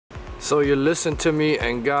So you listened to me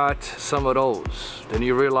and got some of those. Then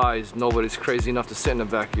you realize nobody's crazy enough to sit in the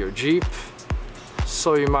back of your Jeep.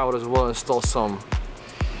 So you might as well install some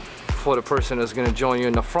for the person that's gonna join you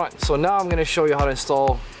in the front. So now I'm gonna show you how to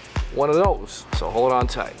install one of those. So hold on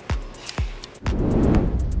tight.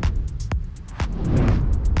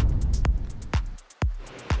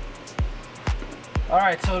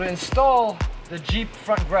 Alright, so to install the Jeep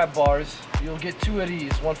front grab bars, you'll get two of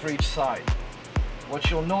these, one for each side. What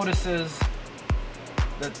you'll notice is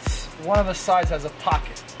that one of the sides has a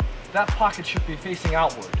pocket. That pocket should be facing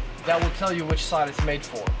outward. That will tell you which side it's made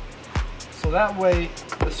for. So that way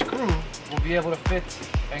the screw will be able to fit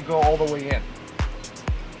and go all the way in.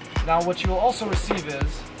 Now what you will also receive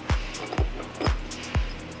is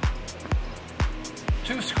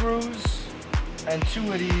two screws and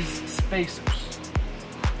two of these spacers.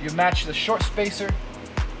 You match the short spacer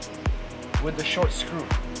with the short screw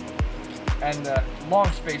and the long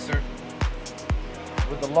spacer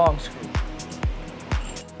with the long screw.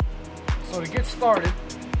 So to get started,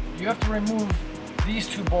 you have to remove these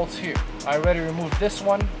two bolts here. I already removed this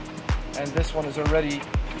one, and this one is already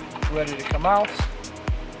ready to come out,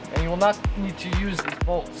 and you will not need to use these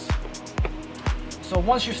bolts. So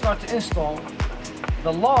once you start to install,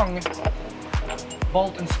 the long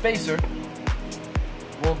bolt and spacer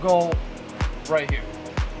will go right here,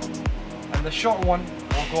 and the short one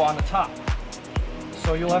will go on the top.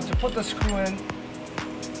 So you'll have to put the screw in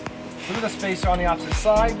through the spacer on the opposite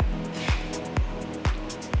side,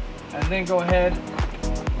 and then go ahead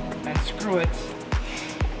and screw it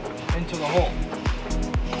into the hole.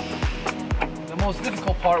 The most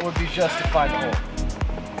difficult part would be just to find the hole.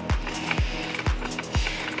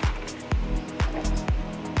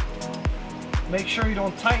 Make sure you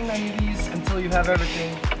don't tighten any of these until you have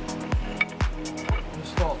everything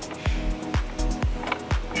installed.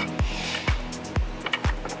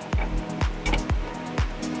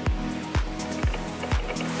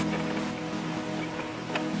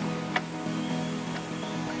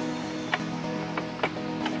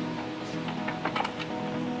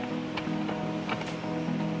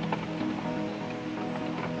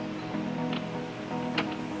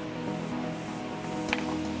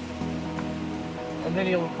 And then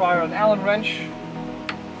you'll require an Allen wrench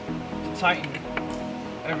to tighten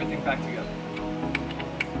everything back together.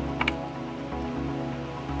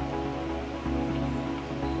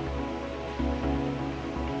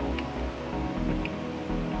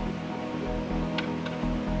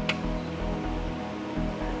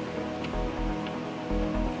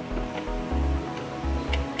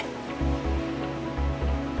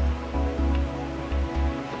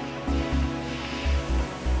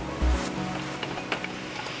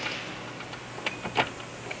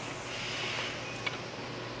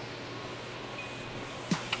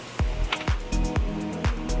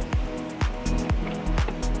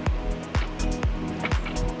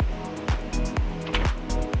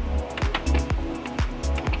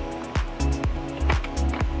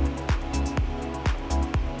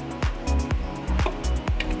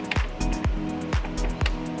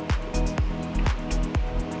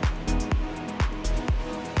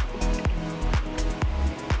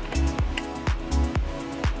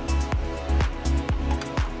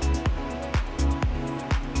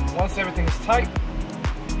 Once everything is tight,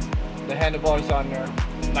 the handlebars on there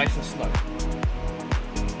nice and snug.